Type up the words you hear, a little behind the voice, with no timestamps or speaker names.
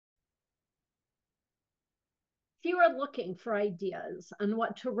If you are looking for ideas on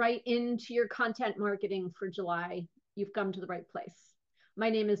what to write into your content marketing for July, you've come to the right place.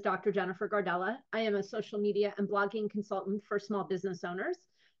 My name is Dr. Jennifer Gardella. I am a social media and blogging consultant for small business owners.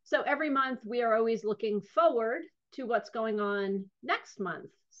 So every month we are always looking forward to what's going on next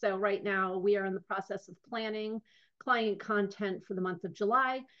month. So right now we are in the process of planning client content for the month of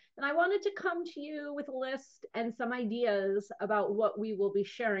July. And I wanted to come to you with a list and some ideas about what we will be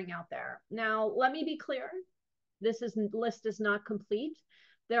sharing out there. Now, let me be clear. List is not complete.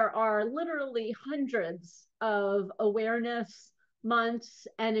 There are literally hundreds of awareness months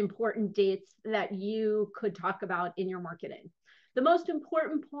and important dates that you could talk about in your marketing. The most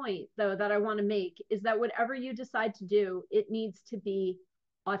important point, though, that I want to make is that whatever you decide to do, it needs to be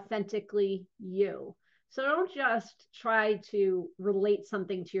authentically you. So don't just try to relate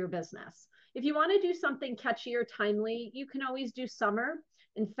something to your business. If you want to do something catchy or timely, you can always do summer.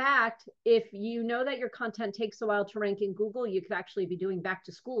 In fact, if you know that your content takes a while to rank in Google, you could actually be doing back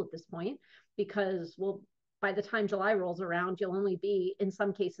to school at this point because, well, by the time July rolls around, you'll only be, in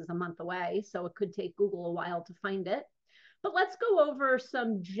some cases, a month away. So it could take Google a while to find it. But let's go over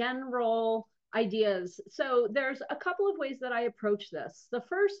some general ideas. So there's a couple of ways that I approach this. The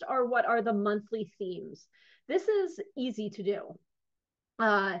first are what are the monthly themes. This is easy to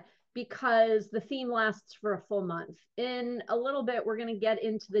do. Because the theme lasts for a full month. In a little bit, we're going to get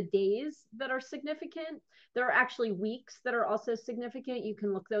into the days that are significant. There are actually weeks that are also significant. You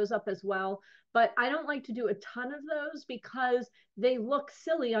can look those up as well. But I don't like to do a ton of those because they look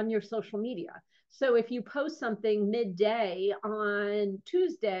silly on your social media. So if you post something midday on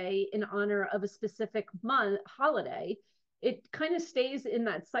Tuesday in honor of a specific month holiday, it kind of stays in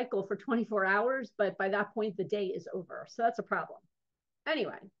that cycle for 24 hours. But by that point, the day is over. So that's a problem.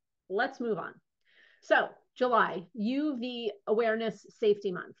 Anyway, let's move on. So July, UV Awareness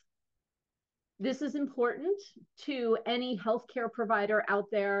Safety Month. This is important to any healthcare provider out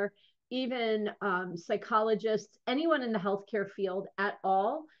there, even psychologists, anyone in the healthcare field at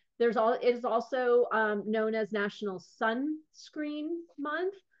all. It is also known as National Sunscreen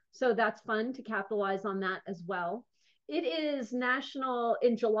Month. So that's fun to capitalize on that as well. It is national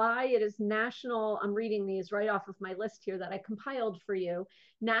in July. It is national. I'm reading these right off of my list here that I compiled for you.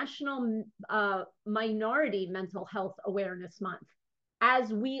 National Minority Mental Health Awareness Month.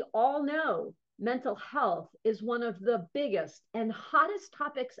 As we all know, mental health is one of the biggest and hottest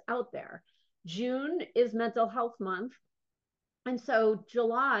topics out there. June is Mental Health Month. And so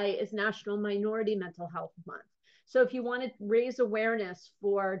July is National Minority Mental Health Month. So if you want to raise awareness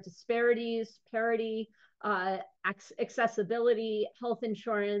for disparities, parity, accessibility, health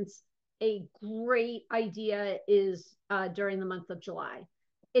insurance, a great idea is during the month of July.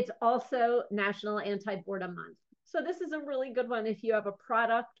 It's also National Anti-Boredom Month. So this is a really good one if you have a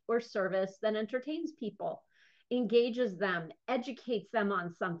product or service that entertains people, engages them, educates them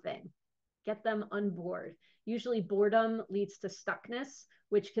on something, get them on board. Usually boredom leads to stuckness,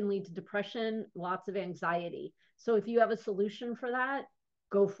 which can lead to depression, lots of anxiety. So if you have a solution for that,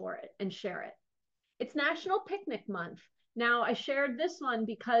 go for it and share it. It's National Picnic Month. Now, I shared this one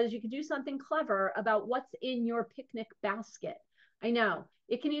because you could do something clever about what's in your picnic basket. I know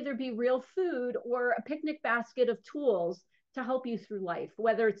it can either be real food or a picnic basket of tools to help you through life,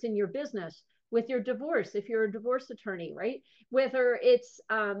 whether it's in your business, with your divorce, if you're a divorce attorney, right? Whether it's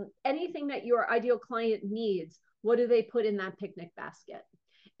anything that your ideal client needs, what do they put in that picnic basket?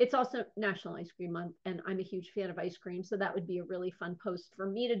 It's also National Ice Cream Month, and I'm a huge fan of ice cream, so that would be a really fun post for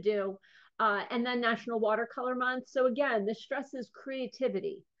me to do. And then National Watercolor Month. So again, this stresses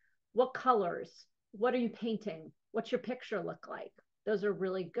creativity. What colors? What are you painting? What's your picture look like? Those are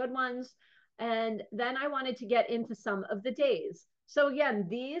really good ones. And then I wanted to get into some of the days. So again,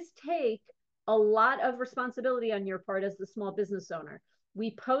 these take a lot of responsibility on your part as the small business owner.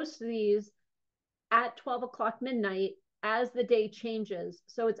 We post these at 12 o'clock midnight as the day changes.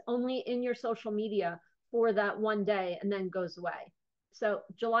 So it's only in your social media for that one day and then goes away. So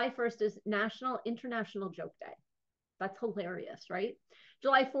July 1st is International Joke Day. That's hilarious, right?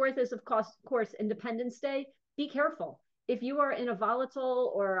 July 4th is, of course, Independence Day. Be careful. If you are in a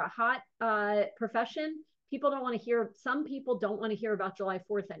volatile or a hot profession, some people don't want to hear about July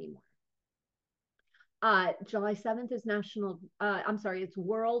 4th anymore. July 7th is it's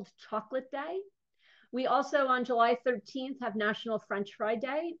World Chocolate Day. We also, on July 13th, have National French Fry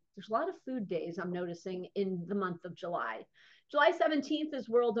Day. There's a lot of food days I'm noticing in the month of July. July 17th is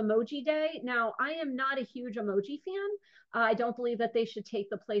World Emoji Day. Now, I am not a huge emoji fan. I don't believe that they should take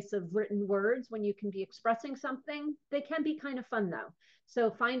the place of written words when you can be expressing something. They can be kind of fun, though.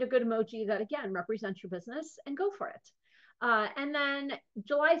 So find a good emoji that, again, represents your business and go for it. And then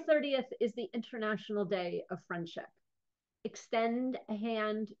July 30th is the International Day of Friendship. Extend a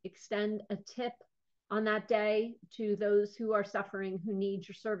hand, extend a tip on that day to those who are suffering, who need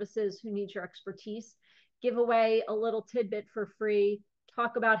your services, who need your expertise. Give away a little tidbit for free.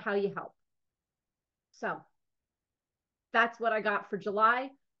 Talk about how you help. So that's what I got for July.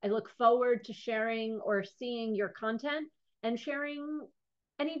 I look forward to sharing or seeing your content and sharing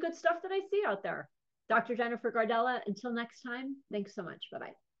any good stuff that I see out there. Dr. Jennifer Gardella, until next time, thanks so much. Bye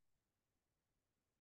bye.